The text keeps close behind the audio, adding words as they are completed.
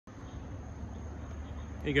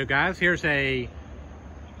There you go, guys. Here's a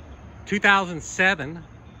 2007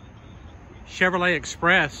 Chevrolet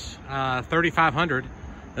Express 3500.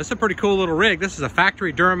 This is a pretty cool little rig. This is a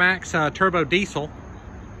factory Duramax turbo diesel.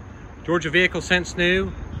 Georgia vehicle since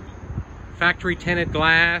new. Factory tinted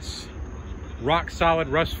glass. Rock solid,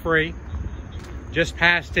 rust free. Just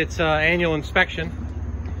passed its annual inspection.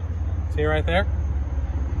 See right there?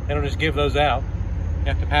 They don't just give those out.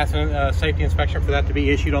 You have to pass a safety inspection for that to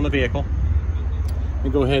be issued on the vehicle. Let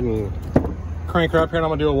me go ahead and crank her up here, and I'm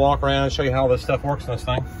gonna do a walk around and show you how all this stuff works in this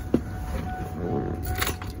thing.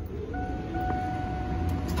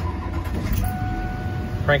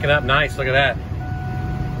 Crank it up nice, look at that.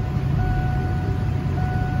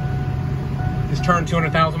 Just turned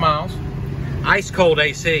 200,000 miles. Ice cold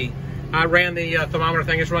AC. I ran the thermometer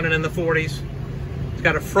thing, it's running in the 40s. It's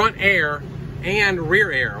got a front air and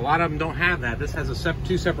rear air. A lot of them don't have that. This has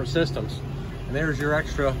two separate systems. And there's your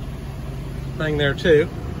extra thing there too.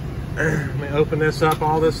 Let me open this up.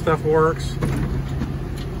 All this stuff works.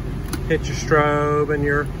 Hit your strobe and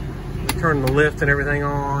your turn the lift and everything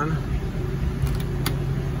on.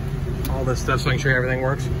 All this stuff so I can show you everything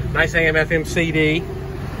works. Nice AM FM CD.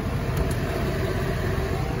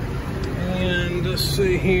 And let's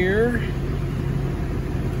see here.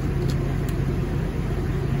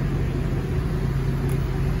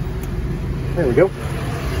 There we go.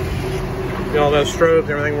 Get all those strobes,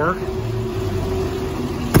 everything work.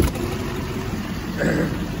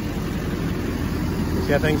 See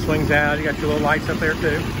that thing swings out. You got your little lights up there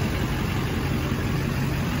too.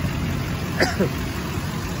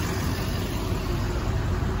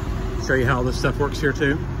 Show you how all this stuff works here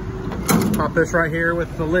too. Pop this right here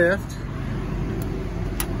with the lift.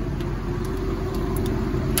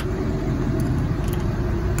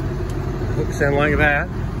 Hooks in like that.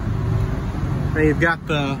 And you've got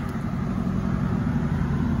the,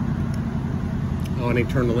 oh, I need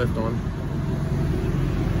to turn the lift on.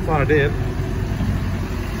 Thought I did.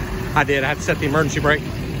 I did. I had to set the emergency brake.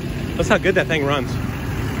 That's how good that thing runs.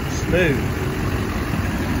 Smooth.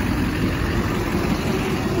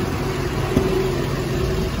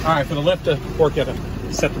 All right, for the lift to work, you have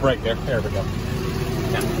to set the brake there. There we go.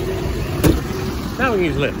 Now we can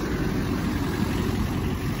use lift.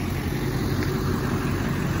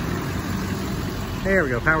 There we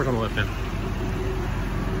go. Power's on the lift now.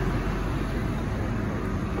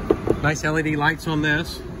 Nice LED lights on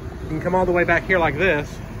this. You can come all the way back here like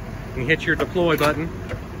this. You hit your deploy button.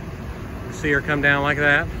 You see her come down like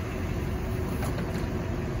that.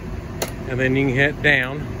 And then you can hit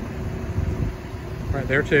down. Right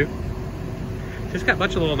there too. Just got a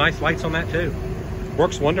bunch of little nice lights on that too.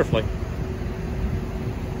 Works wonderfully.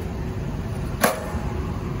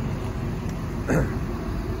 Go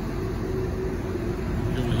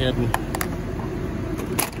ahead and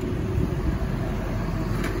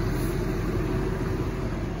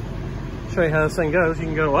show you how this thing goes. You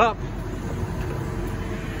can go up.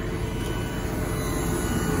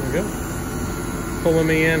 There we go. Pulling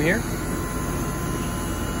me in here.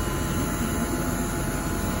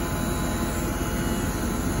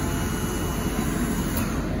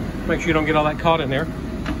 Make sure you don't get all that caught in there.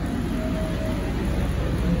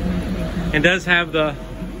 And does have the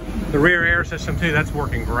rear air system too. That's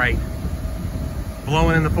working great.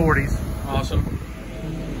 Blowing in the 40s. Awesome.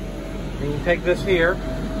 And you can take this here.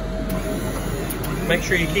 Make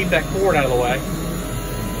sure you keep that cord out of the way.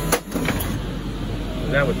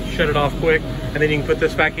 That would shut it off quick. And then you can put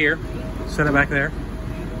this back here. Set it back there.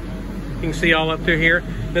 You can see all up through here.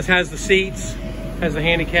 This has the seats. Has the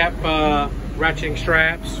handicap ratcheting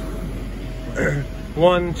straps.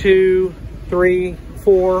 1, 2, 3,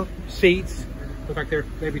 4 seats. Look like there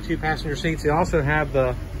maybe 2 passenger seats. You also have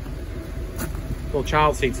the little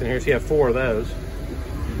child seats in here, so you have 4 of those.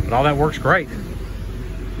 But all that works great.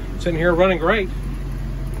 Sitting here running great.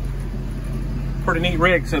 Pretty neat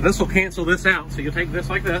rig. So this will cancel this out. So you'll take this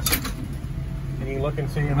like this, and you can look and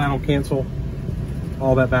see, and that'll cancel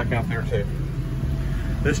all that back out there too.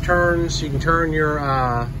 This turns, you can turn your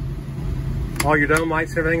all your dome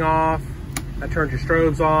lights, everything off. That turns your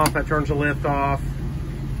strobes off. That turns the lift off.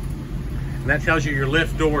 And that tells you your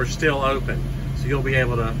lift door is still open. So you'll be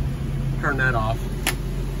able to turn that off.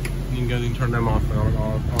 You can go and turn them off and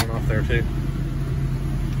on and off there too.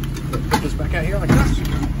 Put this back out here like this.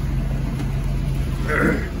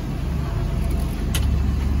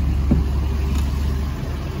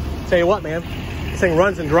 Tell you what, man, this thing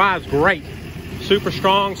runs and drives great. Super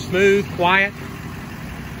strong, smooth, quiet.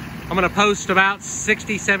 I'm gonna post about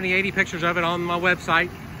 60, 70, 80 pictures of it on my website.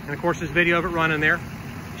 And of course, this video of it running there,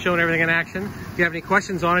 showing everything in action. If you have any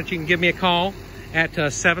questions on it, you can give me a call at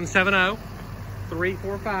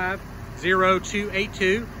 770-345-6999.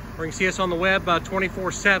 0282, or you can see us on the web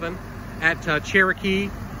 24/7 at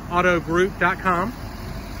CherokeeAutoGroup.com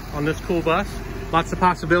on this cool bus. Lots of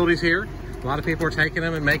possibilities here. A lot of people are taking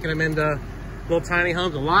them and making them into little tiny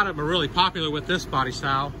homes. A lot of them are really popular with this body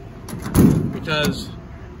style because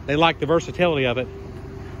they like the versatility of it.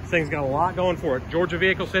 This thing's got a lot going for it. Georgia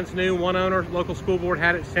vehicle since new, one owner, local school board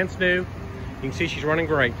had it since new. You can see she's running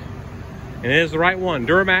great. And it is the right one.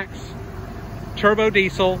 Duramax, turbo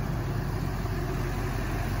diesel,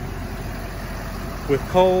 with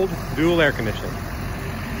cold dual air conditioning.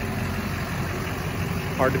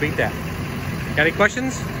 Hard to beat that. Got any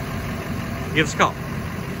questions? Give us a call.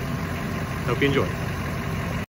 Hope you enjoy.